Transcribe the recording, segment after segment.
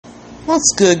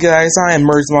What's good, guys? I am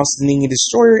Merz Monster Ninja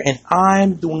Destroyer, and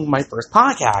I'm doing my first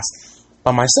podcast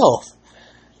by myself.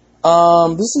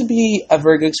 This would be a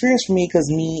very good experience for me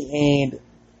because me and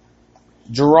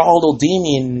Geraldo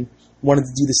Damien wanted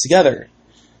to do this together.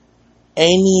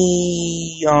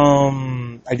 Any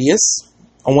ideas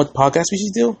on what podcast we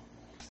should do?